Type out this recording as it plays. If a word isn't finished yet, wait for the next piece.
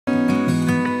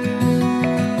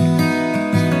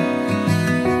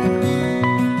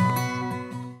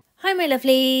my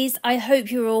lovelies, I hope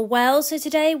you're all well. So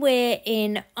today we're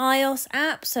in iOS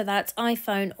app, so that's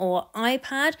iPhone or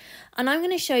iPad, and I'm going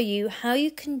to show you how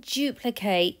you can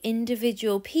duplicate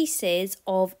individual pieces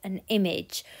of an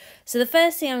image. So the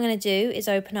first thing I'm going to do is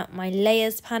open up my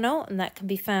layers panel, and that can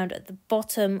be found at the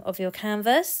bottom of your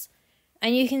canvas.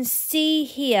 And you can see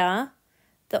here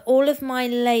that all of my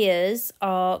layers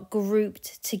are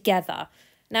grouped together.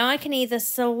 Now I can either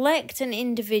select an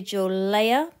individual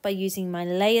layer by using my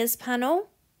layers panel,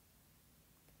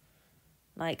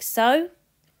 like so,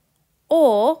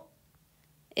 or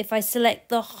if I select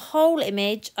the whole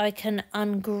image, I can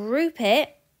ungroup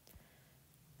it,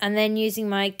 and then using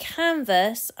my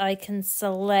canvas, I can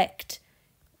select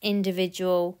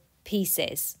individual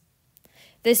pieces.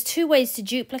 There's two ways to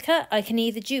duplicate. I can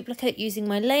either duplicate using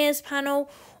my layers panel,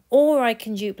 or I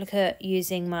can duplicate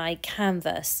using my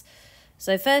canvas.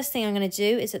 So first thing I'm going to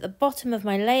do is at the bottom of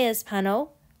my layers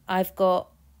panel, I've got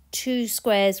two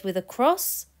squares with a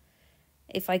cross.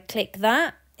 If I click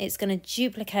that, it's going to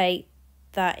duplicate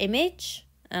that image,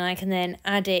 and I can then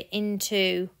add it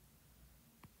into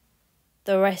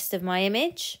the rest of my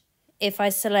image. If I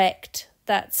select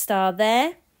that star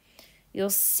there, you'll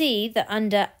see that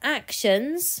under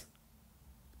actions,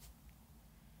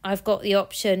 I've got the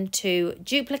option to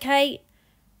duplicate,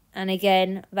 and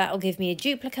again, that'll give me a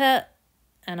duplicate,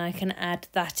 and I can add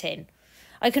that in.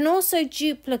 I can also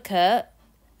duplicate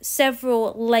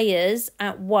several layers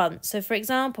at once. So for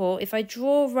example, if I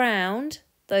draw around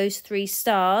those three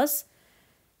stars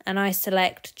and I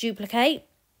select duplicate,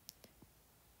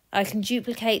 I can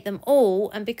duplicate them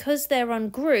all, and because they're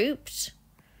ungrouped,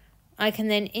 I can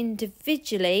then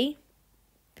individually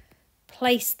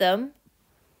place them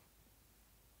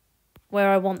where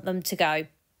I want them to go.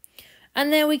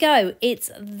 And there we go.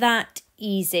 It's that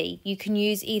easy. You can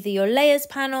use either your layers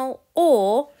panel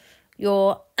or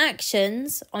your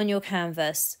actions on your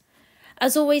canvas.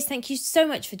 As always, thank you so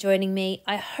much for joining me.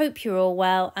 I hope you're all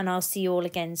well, and I'll see you all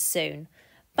again soon.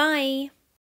 Bye.